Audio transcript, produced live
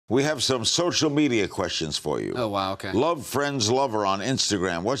We have some social media questions for you. Oh, wow, okay. Love Friends Lover on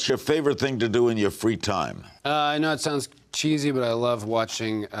Instagram. What's your favorite thing to do in your free time? I know it sounds cheesy, but I love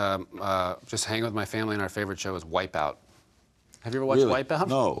watching, just hanging with my family, and our favorite show is Wipeout. Have you ever watched Really? Wipeout?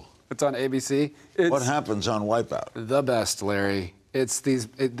 No. It's on ABC. What happens on Wipeout? The best, Larry. It's these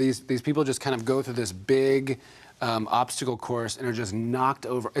people just kind of go through this big obstacle course and are just knocked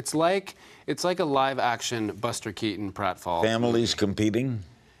over. It's like a live-action Buster Keaton pratfall. Families competing?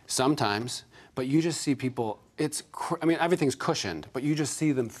 Sometimes, but you just see people. I mean, everything's cushioned, but you just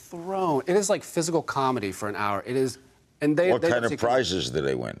see them thrown. It is like physical comedy for an hour. It is, and What kind of prizes do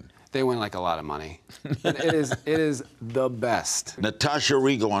they win? They win like a lot of money. It is the best. Natasha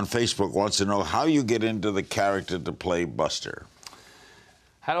Rigo on Facebook wants to know how you get into the character to play Buster.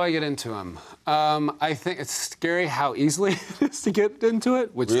 How do I get into him? I think it's scary how easily it is to get into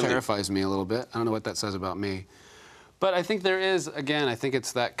it, which Really? terrifies me a little bit. I don't know what that says about me. But I think there is, again, I think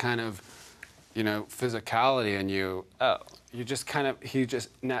it's that kind of, physicality in you.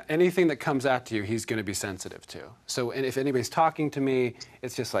 Now anything that comes after you, he's going to be sensitive to. So, and if anybody's talking to me,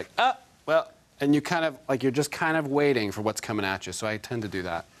 it's just like, and you kind of, you're just kind of waiting for what's coming at you. So I tend to do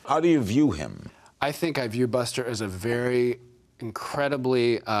that. How do you view him? I think I view Buster as a very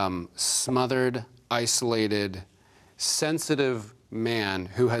incredibly smothered, isolated, sensitive man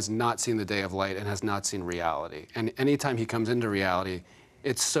who has not seen the day of light and has not seen reality. And anytime he comes into reality,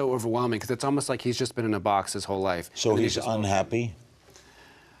 it's so overwhelming because it's almost like he's just been in a box his whole life. So he's unhappy?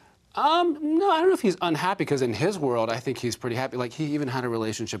 No, I don't know if he's unhappy because in his world, I think he's pretty happy. Like, he even had a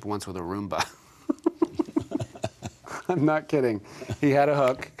relationship once with a Roomba. I'm not kidding. He had a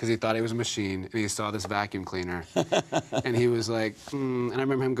hook because he thought he was a machine, and he saw this vacuum cleaner. And he was like, and I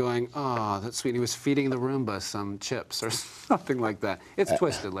remember him going, oh, that's sweet. And he was feeding the Roomba some chips or something like that. It's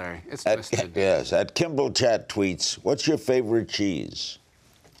twisted, Larry. It's twisted. Yes. At Kimball Chat tweets, what's your favorite cheese?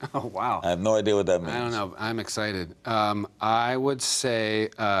 Oh, wow. I have no idea what that means. I don't know. I'm excited. I would say,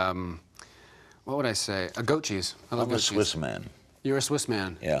 what would I say? A goat cheese. I love I'm a goat cheese. Swiss man. You're a Swiss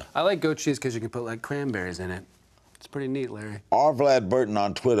man. Yeah. I like goat cheese because you can put, like, cranberries in it. It's pretty neat, Larry. R. Vlad Burton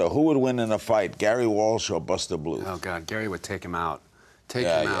on Twitter, who would win in a fight, Gary Walsh or Buster Bluth? Oh, God, Gary would take him out. Take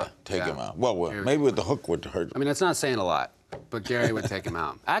him out. Well, maybe with the hook would hurt. I mean, that's not saying a lot, but Gary would take him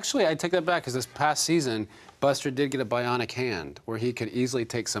out. Actually, I take that back because this past season, Buster did get a bionic hand where he could easily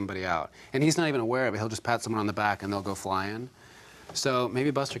take somebody out. And he's not even aware of it. He'll just pat someone on the back and they'll go flying. So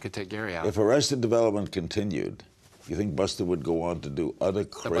maybe Buster could take Gary out. If Arrested Development continued, you think Buster would go on to do other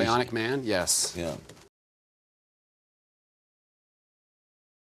crazy... The Bionic Man? Yes. Yeah.